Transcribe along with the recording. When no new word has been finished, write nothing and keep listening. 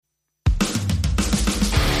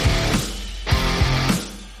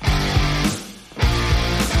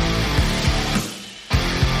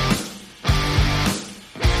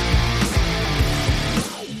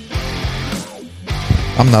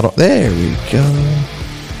I'm not. There we go.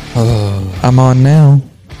 I'm on now.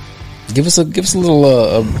 Give us a little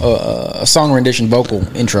a song rendition vocal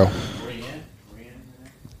intro.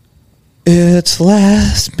 It's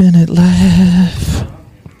last minute laugh.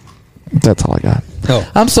 That's all I got.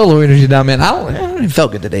 Oh. I'm so low energy now, man. I don't even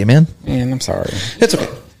felt good today, man. Man, I'm sorry. It's okay.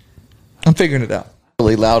 I'm figuring it out.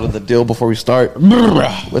 Really loud in the deal before we start.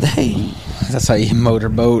 With hey. That's how you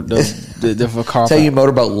motorboat the cough. That's how you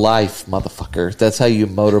motorboat life, motherfucker. That's how you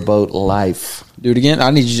motorboat life. Do it again. I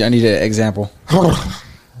need an example. That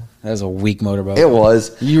was a weak motorboat. It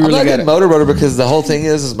was. You really I'm not got getting motorboater because the whole thing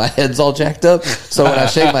is my head's all jacked up. So when I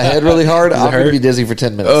shake my head really hard, I'm going to be dizzy for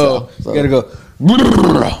 10 minutes. Oh, so. you gotta go.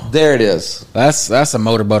 There it is. That's a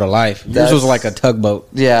motorboat of life. Yours was like a tugboat.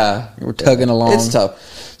 Yeah. We're tugging along. It's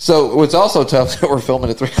tough. So what's also tough that we're filming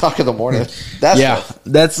at 3 o'clock in the morning. That's tough.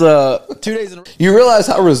 That's 2 days in a row. You realize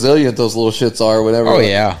how resilient those little shits are whenever. Oh,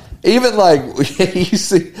 yeah. Even like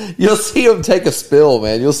you'll see them take a spill,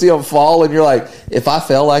 man. You'll see them fall, and you're like, if I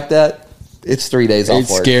fell like that, it's 3 days off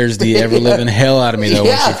work. It scares the ever living hell out of me though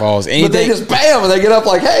when she falls. Anything, but they just bam, and they get up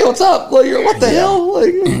like, hey, what's up? Like, what the hell?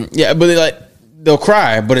 Like, yeah, but they'll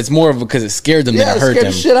cry, but it's more of because it scared them than it hurt scared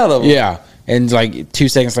them. The shit out of them. Yeah. And like 2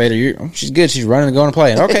 seconds later, she's good. She's running and going to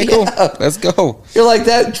play. Okay, cool. Let's go. You're like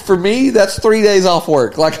that. For me, that's 3 days off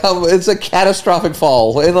work. Like it's a catastrophic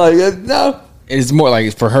fall, and like no. It's more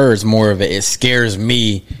like for her. It's more of it scares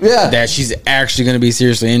me that she's actually going to be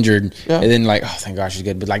seriously injured, and then like, oh, thank God she's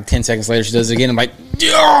good. But like 10 seconds later, she does it again. I'm like,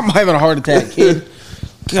 I'm having a heart attack, kid.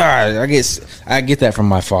 God, I get that from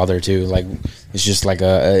my father too. Like it's just like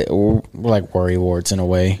we're like worry warts in a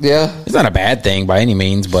way. Yeah, it's not a bad thing by any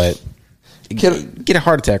means, but get a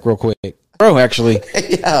heart attack real quick, bro. Actually,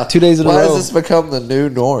 2 days in a row. Why has this become the new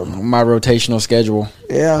norm? My rotational schedule.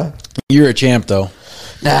 Yeah, you're a champ though.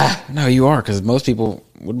 Nah, no, you are, because most people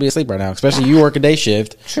would be asleep right now. Especially you work a day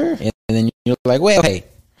shift. Sure. And then you're like, well, hey,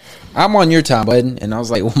 I'm on your time, bud. And I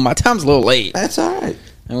was like, well, my time's a little late. That's all right.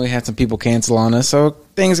 And we had some people cancel on us, so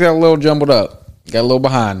things got a little jumbled up. Got a little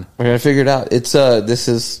behind. We're gonna figure it out. It's this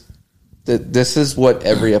is what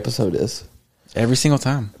every episode is. Every single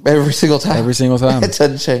time. Every single time. Every single time. It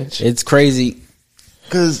doesn't change. It's crazy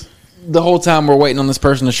because the whole time we're waiting on this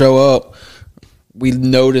person to show up, we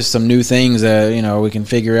noticed some new things that, we can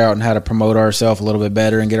figure out and how to promote ourselves a little bit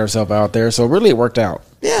better and get ourselves out there. So really it worked out.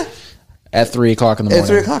 Yeah. At 3 o'clock in the morning. At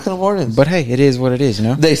 3 o'clock in the morning. But hey, it is what it is,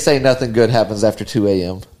 They say nothing good happens after 2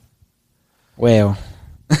 a.m. Well,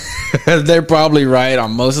 they're probably right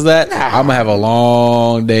on most of that. I'm going to have a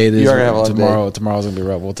long day tomorrow. Tomorrow's going to be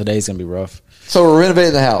rough. Well, today's going to be rough. So we're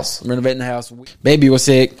renovating the house. Baby was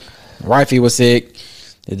sick. Wifey was sick.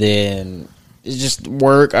 And then it's just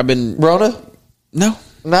work. I've been... Rona? No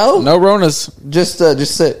Ronas. Just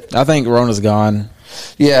sick. I think Rona's gone.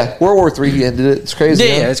 Yeah, World War III ended it. It's crazy.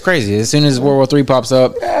 Yeah, it's crazy. As soon as World War III pops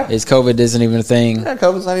up, it's COVID isn't even a thing. Yeah,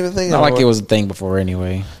 COVID's not even a thing. Not like it was a thing before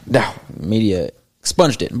anyway. No, media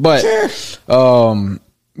expunged it. But sure.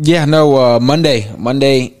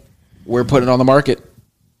 Monday we're putting it on the market.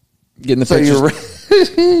 Getting the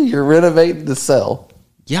pictures. You're renovating to sell.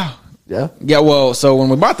 Yeah. Yeah. Yeah. Well, so when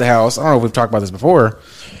we bought the house, I don't know if we've talked about this before.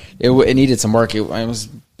 It needed some work. It was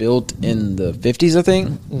built in the 50s, I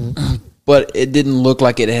think, but it didn't look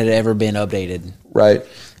like it had ever been updated. Right.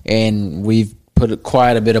 And we've put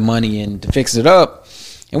quite a bit of money in to fix it up,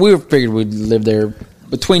 and we figured we'd live there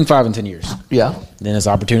between 5 and 10 years. Yeah. Then this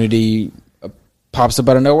opportunity pops up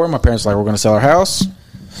out of nowhere. My parents are like, we're going to sell our house.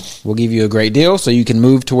 We'll give you a great deal so you can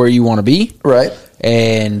move to where you want to be. Right.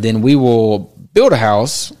 And then we will build a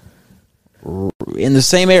house in the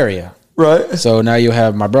same area. Right. So now you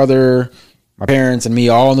have my brother, my parents, and me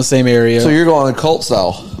all in the same area. So you're going cult style.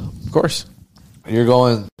 Of course. You're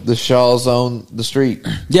going the Shaw's on the street.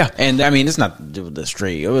 Yeah, and I mean, it's not the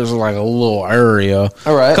street. It was like a little area.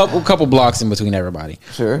 All right. Couple blocks in between everybody.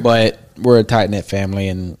 Sure. But we're a tight-knit family,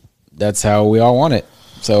 and that's how we all want it.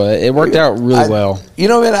 So it worked out really well.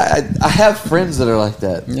 Man, I have friends that are like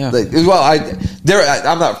that. Yeah.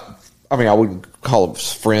 I wouldn't call them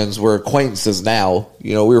friends. We're acquaintances now.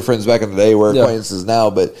 We were friends back in the day. We're acquaintances now.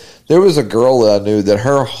 But there was a girl that I knew that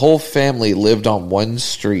her whole family lived on one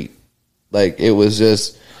street. Like, it was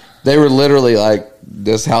just, they were literally like,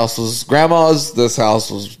 this house was grandma's, this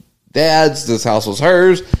house was dad's, this house was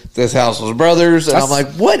hers, this house was brother's. And I'm like,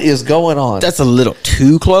 what is going on? That's a little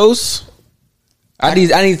too close. I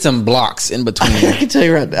need some blocks in between. I can tell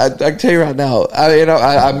you right now.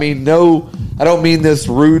 I mean, no, I don't mean this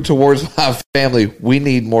rude towards my family. We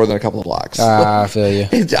need more than a couple of blocks. I feel you.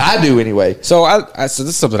 I do anyway. So so this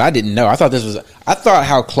is something I didn't know. I thought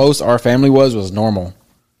how close our family was normal.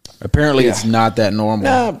 Apparently, it's not that normal.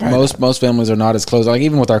 No, most families are not as close. Like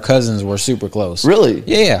even with our cousins, we're super close. Really?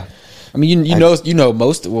 Yeah. I mean, you know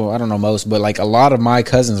most. Well, I don't know most, but like a lot of my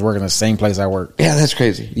cousins work in the same place I work. Yeah, that's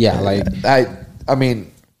crazy. Yeah, like I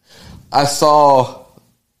mean, I saw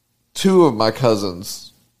 2 of my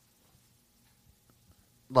cousins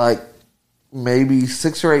like maybe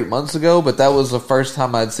 6 or 8 months ago, but that was the first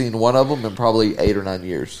time I'd seen one of them in probably 8 or 9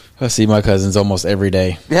 years. I see my cousins almost every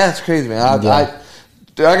day. Yeah, it's crazy, man. I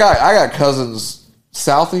got cousins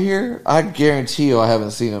south of here. I guarantee you I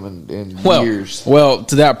haven't seen them in years. Well,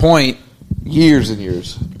 to that point, years and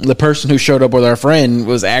years. The person who showed up with our friend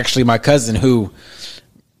was actually my cousin who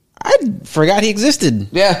I forgot he existed.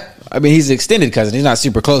 Yeah. I mean, he's an extended cousin. He's not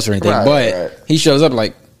super close or anything, but he shows up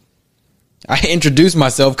like, I introduced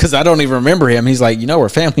myself because I don't even remember him. He's like, we're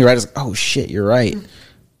family, right? I was like, oh, shit, you're right.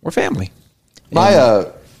 We're family.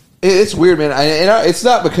 It's weird, man. It's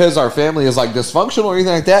not because our family is like dysfunctional or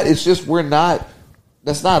anything like that. It's just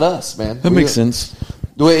that's not us, man. That makes sense.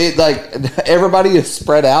 Like everybody is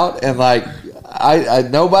spread out, and like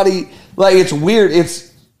nobody, like it's weird.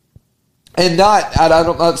 I'm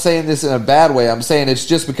not saying this in a bad way. I'm saying it's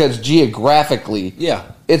just because geographically,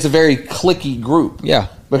 it's a very cliquey group. Yeah,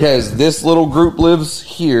 because this little group lives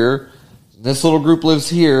here, this little group lives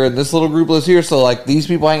here, and this little group lives here. So like these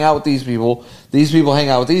people hang out with these people. These people hang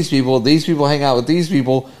out with these people. These people hang out with these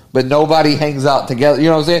people, but nobody hangs out together. You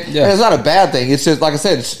know what I'm saying? Yeah. And it's not a bad thing. It's just, like I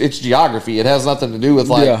said, it's geography. It has nothing to do with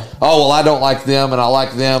like, oh, well, I don't like them and I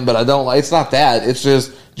like them, but I don't like. It's not that. It's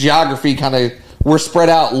just geography kind of. We're spread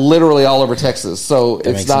out literally all over Texas. So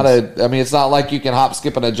it's not it's not like you can hop,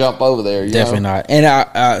 skip, and a jump over there. Definitely not.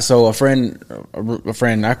 And so a friend,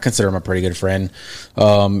 I consider him a pretty good friend.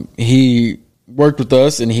 He worked with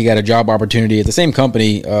us, and he got a job opportunity at the same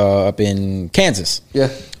company up in Kansas. Yeah,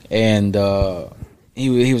 and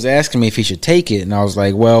he was asking me if he should take it, and I was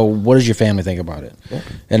like, "Well, what does your family think about it?" Yeah.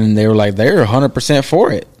 And they were like, "They're 100%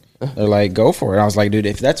 for it." They're like, "Go for it." And I was like, "Dude,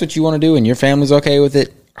 if that's what you want to do, and your family's okay with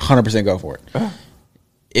it, 100% go for it."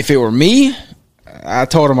 If it were me, I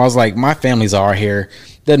told him, I was like, "My family's all here.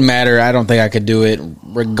 Doesn't matter. I don't think I could do it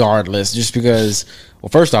regardless, just because." Well,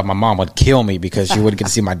 first off, my mom would kill me because she wouldn't get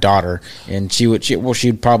to see my daughter, and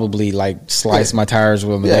she'd probably like slice my tires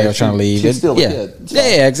when the day I was trying to leave. She's still a kid. So.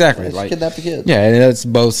 Yeah, exactly. Like kidnap the kid. Yeah, and that's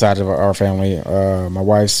both sides of our family. My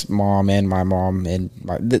wife's mom and my mom, and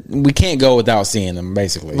we can't go without seeing them,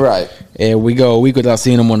 basically. Right. And we go a week without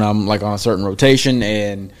seeing them when I'm like on a certain rotation,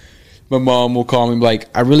 and my mom will call me like,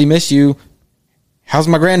 "I really miss you. How's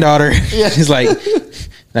my granddaughter?" Yeah. She's like,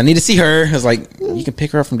 "I need to see her." I was like, "You can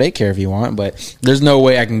pick her up from daycare if you want, but there's no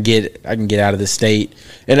way I can get out of this state,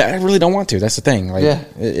 and I really don't want to." That's the thing. Like,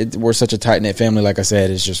 we're such a tight knit family. Like I said,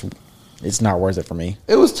 it's not worth it for me.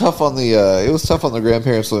 It was tough on the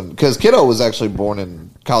grandparents because Kiddo was actually born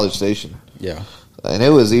in College Station. Yeah, and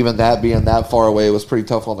it was even that being that far away was pretty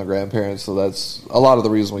tough on the grandparents. So that's a lot of the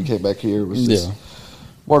reason we came back here was just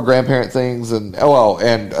more grandparent things, and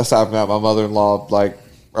aside from that, my mother-in-law,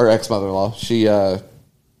 or ex-mother-in-law, she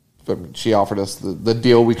offered us the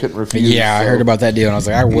deal we couldn't refuse. Yeah, so. I heard about that deal, and I was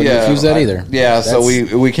like, I wouldn't refuse that either. Yeah, so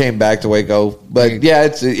we came back to Waco. But, yeah,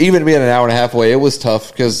 it's even being an hour and a half away, it was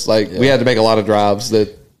tough because, we had to make a lot of drives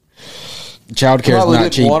that childcare is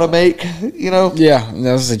not cheap. Want to make, Yeah,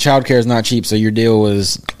 childcare is not cheap, so your deal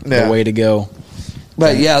was the way to go.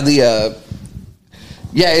 But,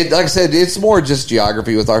 like I said, it's more just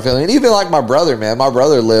geography with our family. And even like my brother, man. My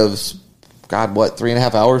brother lives,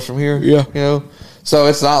 3.5 hours from here? Yeah. So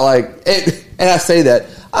it's not like it, and I say that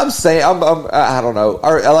I don't know.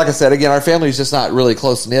 Like I said again, our family's just not really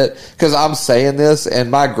close knit because I'm saying this,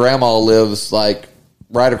 and my grandma lives like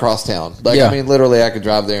right across town. I mean, literally, I could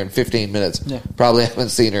drive there in 15 minutes. Yeah. Probably haven't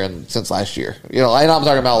seen her since last year. And I'm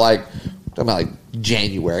talking about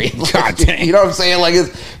January. God dang. You know what I'm saying?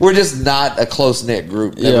 We're just not a close knit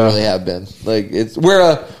group. Never really have been. We're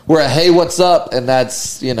a hey, what's up, and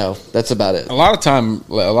that's that's about it. A lot of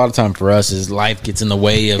time for us is life gets in the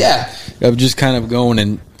way of just kind of going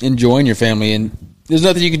and enjoying your family, and there's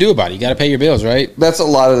nothing you can do about it. You got to pay your bills, right? That's a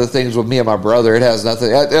lot of the things with me and my brother. It has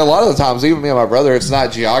nothing. A lot of the times, even me and my brother, it's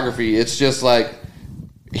not geography. It's just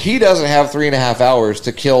he doesn't have 3.5 hours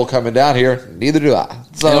to kill coming down here. Neither do I.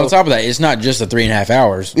 So, and on top of that, it's not just the 3.5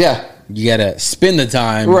 hours. Yeah. You got to spend the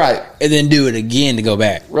time. Right. And then do it again to go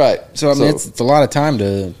back. Right. So, I mean, it's a lot of time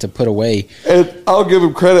to put away. And I'll give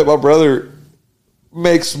him credit. My brother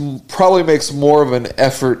probably makes more of an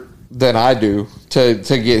effort than I do to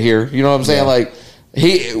get here. You know what I'm saying?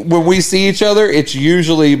 Yeah. When we see each other, it's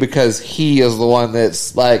usually because he is the one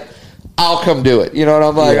that's I'll come do it. You know what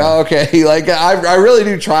I'm oh, okay. I really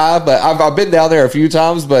do try, but I've been down there a few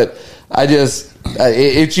times, but I just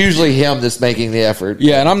It's usually him that's making the effort.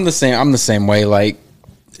 Yeah, and I'm the same way. Like,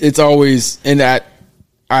 it's always, and I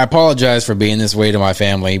apologize for being this way to my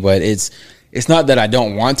family, but it's not that I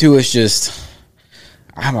don't want to. It's just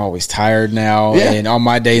I'm always tired now, and on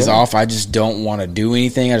my days off, I just don't want to do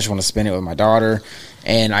anything. I just want to spend it with my daughter,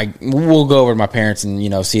 and we'll go over to my parents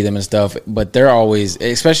and see them and stuff. But they're always,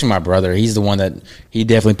 especially my brother. He's the one that he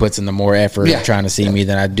definitely puts in the more effort trying to see me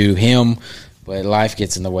than I do him. But life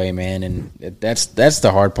gets in the way, man, and that's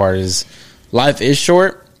the hard part. Is life is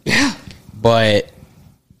short, but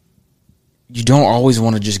you don't always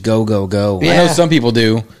want to just go. Yeah. I know some people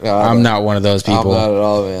do. I'm not one of those people. I'm not at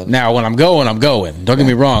all, man. Now, when I'm going, I'm going. Don't get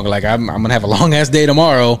me wrong. Like, I'm going to have a long-ass day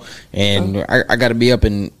tomorrow, and I got to be up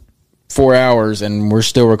in 4 hours, and we're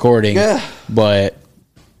still recording. Yeah. But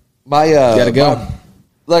got to go.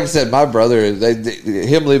 Like I said, my brother,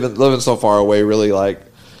 him living so far away really, like,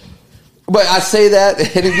 but I say that,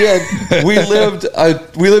 and again,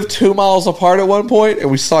 we lived 2 miles apart at one point, and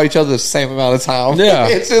we saw each other the same amount of time. Yeah,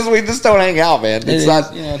 it's just we just don't hang out, man. It's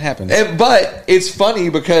not, it happens. But it's funny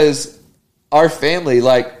because our family,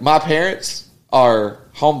 like my parents, are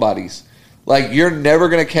homebodies. Like, you're never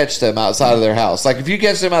gonna catch them outside of their house. Like, if you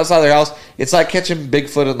catch them outside of their house, it's like catching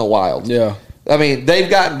Bigfoot in the wild. Yeah. I mean, they've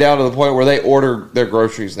gotten down to the point where they order their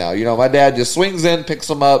groceries now. My dad just swings in, picks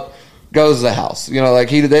them up, goes to the house. Like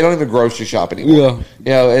they don't even grocery shop anymore.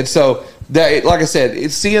 Yeah. And so that, like I said,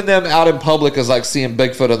 it's seeing them out in public is like seeing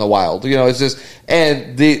Bigfoot in the wild. It's just,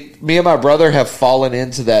 and me and my brother have fallen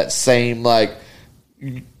into that same, like,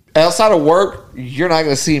 outside of work, you're not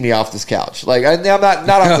going to see me off this couch. Like, I'm not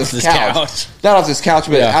off this couch. Not off this couch,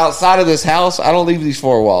 but outside of this house, I don't leave these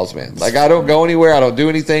four walls, man. Like, I don't go anywhere. I don't do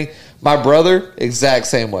anything. My brother, exact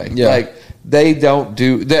same way. Yeah. Like, they don't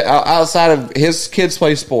do outside of his kids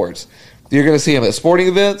play sports. You're going to see him at sporting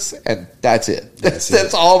events, and that's it.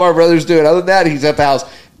 That's all my brothers do. And other than that, he's at the house.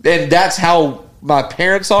 And that's how my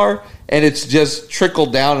parents are, and it's just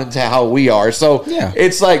trickled down into how we are. So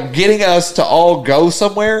it's like getting us to all go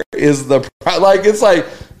somewhere is like, it's like,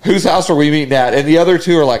 whose house are we meeting at? And the other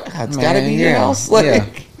two are like, it's got to be your house.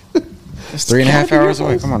 Like, it's 3.5 hours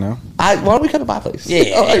away. Come on now. Why don't we come to my place?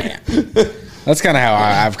 Yeah. That's kind of how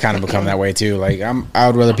I've kind of become that way too. Like, I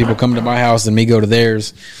would rather people come to my house than me go to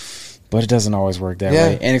theirs. But it doesn't always work that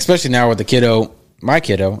way. And especially now with the kiddo, my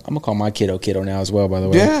kiddo. I'm going to call my kiddo now as well, by the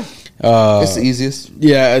way. Yeah. It's the easiest.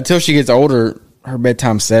 Yeah, until she gets older, her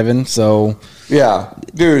bedtime's 7, so. Yeah.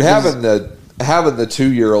 Dude, having the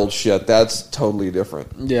 2-year-old shit, that's totally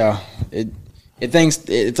different. Yeah. It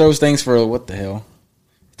throws things for, what the hell?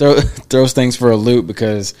 Throws things for a loop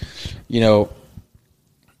because,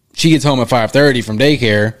 she gets home at 5:30 from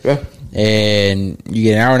daycare. Yeah. And you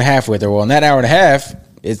get an hour and a half with her. Well, in that hour and a half,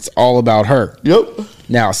 it's all about her. Yep.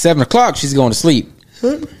 Now, 7 o'clock, she's going to sleep.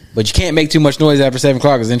 But you can't make too much noise after 7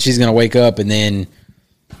 o'clock because then she's going to wake up, and then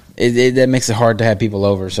that makes it hard to have people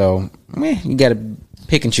over. So, you got to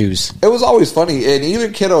pick and choose. It was always funny. And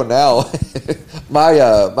even kiddo now, my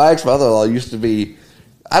ex-mother-in-law used to be,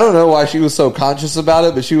 I don't know why she was so conscious about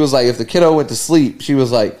it, but she was like, if the kiddo went to sleep, she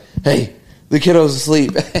was like, hey, the kiddo's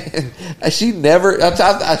asleep. And she never,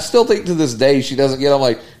 I still think to this day, she doesn't get, I'm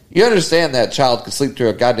like, you understand that child could sleep through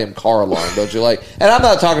a goddamn car alarm, don't you? Like, and I'm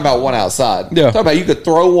not talking about one outside. Yeah. I'm talking about you could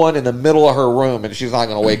throw one in the middle of her room and she's not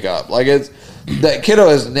going to wake up. Like, that kiddo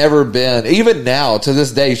has never been, even now to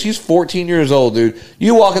this day, she's 14 years old, dude.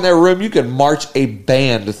 You walk in that room, you could march a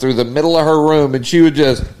band through the middle of her room and she would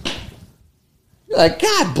just, like,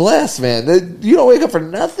 God bless, man. You don't wake up for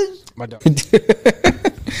nothing? My dog.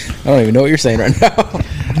 I don't even know what you're saying right now.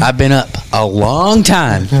 I've been up a long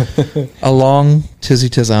time. A long tizzy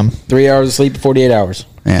 3 hours of sleep, 48 hours.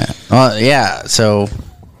 Yeah. So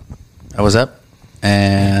I was up,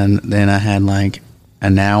 and then I had like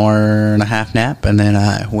an hour and a half nap, and then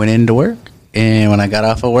I went into work. And when I got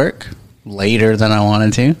off of work, later than I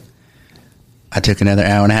wanted to, I took another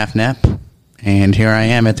hour and a half nap. And here I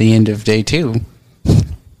am at the end of day 2.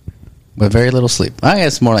 With very little sleep. I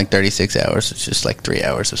guess it's more like 36 hours. It's just like 3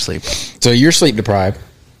 hours of sleep. So you're sleep deprived. A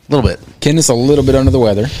little bit. Kenneth's a little bit under the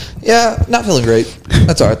weather. Yeah, not feeling great.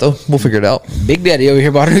 That's all right, though. We'll figure it out. Big Daddy over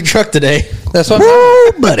here bought a new truck today. That's what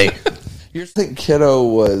I'm buddy. You think kiddo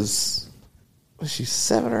was she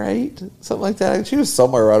 7 or 8? Something like that. She was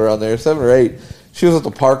somewhere right around there, 7 or 8. She was at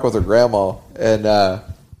the park with her grandma, and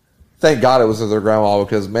thank God it was with her grandma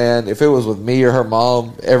because, man, if it was with me or her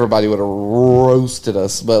mom, everybody would have roasted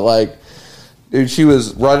us. But, like, dude, she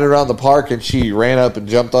was running around the park and she ran up and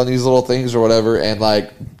jumped on these little things or whatever and,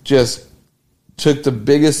 like, just took the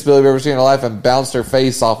biggest spill I've ever seen in her life and bounced her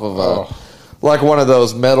face off of like one of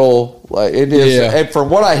those metal, like, it is. Yeah. And from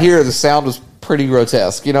what I hear, the sound was pretty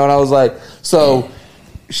grotesque, you know. And I was like, so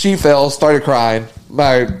she fell, started crying.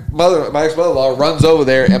 My ex-mother-in-law runs over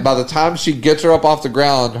there, and by the time she gets her up off the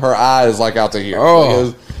ground, her eye is like out to here. Oh. Like, it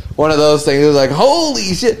was one of those things. It was like,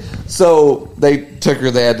 holy shit. So they took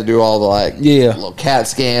her. They had to do all the little CAT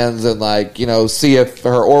scans and see if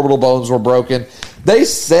her orbital bones were broken. They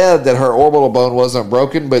said that her orbital bone wasn't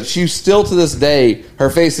broken, but she still to this day,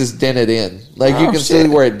 her face is dented in. You can see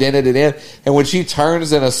where it dented it in. And when she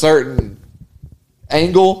turns in a certain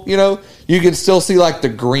angle, you can still see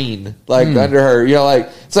the green under her.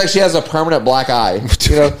 It's like she has a permanent black eye.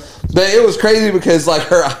 But it was crazy because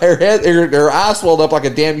her eye swelled up like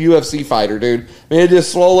a damn UFC fighter, dude. I mean, it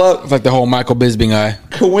just swelled up. It's like the whole Michael Bisping eye.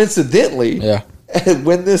 Coincidentally,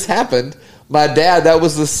 when this happened, my dad, that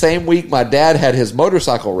was the same week my dad had his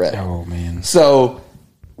motorcycle wreck. Oh, man. So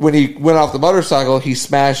when he went off the motorcycle, he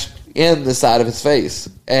smashed in the side of his face.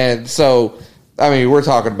 And so, I mean, we're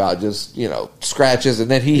talking about just, scratches.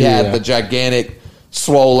 And then he had the gigantic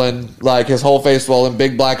swollen, his whole face swollen,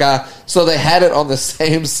 big black eye. So they had it on the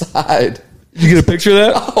same side. Did you get a picture of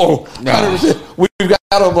that? Oh, 100%. We've got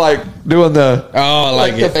them doing the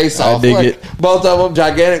the face off. I dig it. Both of them,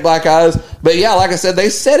 gigantic black eyes. But yeah, like I said, they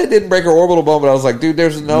said it didn't break her orbital bone, but I was like, dude,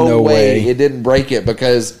 there's no way it didn't break it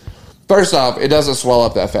because first off, it doesn't swell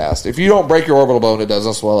up that fast. If you don't break your orbital bone, it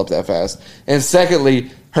doesn't swell up that fast. And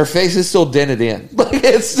secondly, her face is still dented in.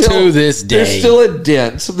 It's still, to this day. There's still a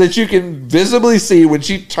dent so that you can visibly see when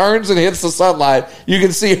she turns and hits the sunlight, you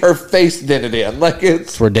can see her face dented in.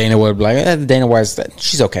 It's where Dana would be Dana White's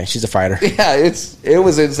she's okay. She's a fighter. Yeah, it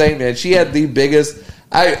was insane, man. She had the biggest.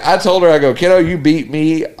 I told her, I go, kiddo, you beat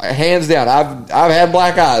me hands down. I've had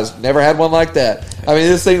black eyes, never had one like that. I mean,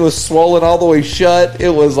 this thing was swollen all the way shut. It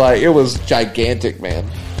was gigantic, man.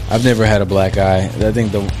 I've never had a black eye. I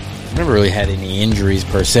think I've never really had any injuries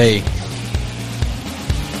per se.